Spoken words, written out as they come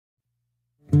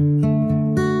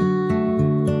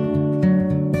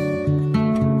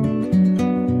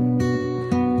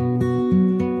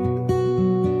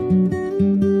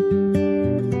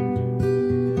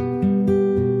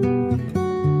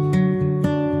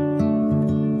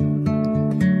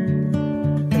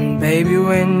Baby,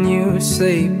 when you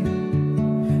sleep,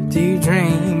 do you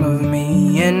dream of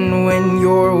me? And when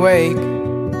you're awake,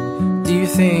 do you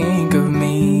think of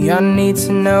me? I need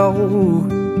to know,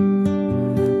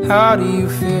 how do you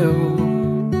feel?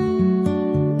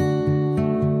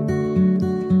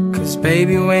 'Cause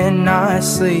baby, when I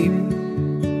sleep,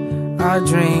 I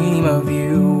dream of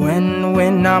you. And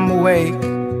when I'm awake,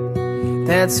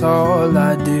 that's all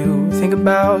I do. Think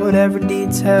about every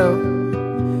detail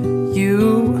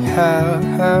you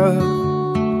have.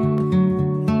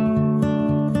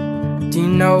 Do you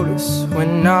notice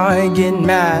when I get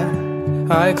mad,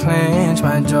 I clench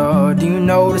my jaw? Do you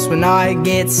notice when I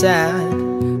get sad,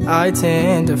 I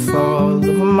tend to fall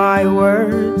over my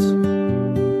words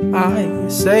I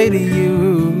say to you?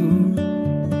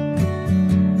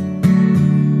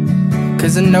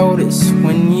 'Cause I notice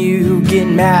when you get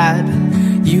mad,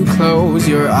 you close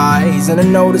your eyes. And I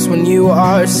notice when you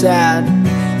are sad,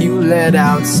 you let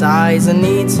out sighs. I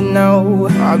need to know,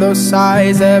 are those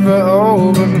sighs ever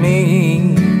over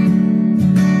me?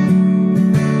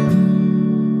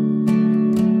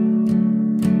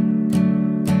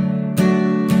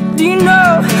 Do you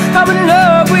know how in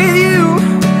love with you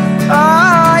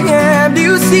I am? Do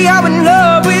you see how in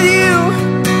love with you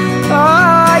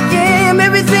I am?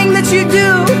 Everything that you do,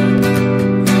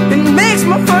 it makes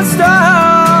my heart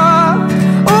stop.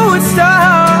 Oh, it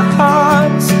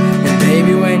stops. And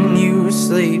baby, when you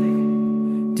sleep,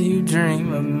 do you dream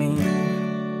of me?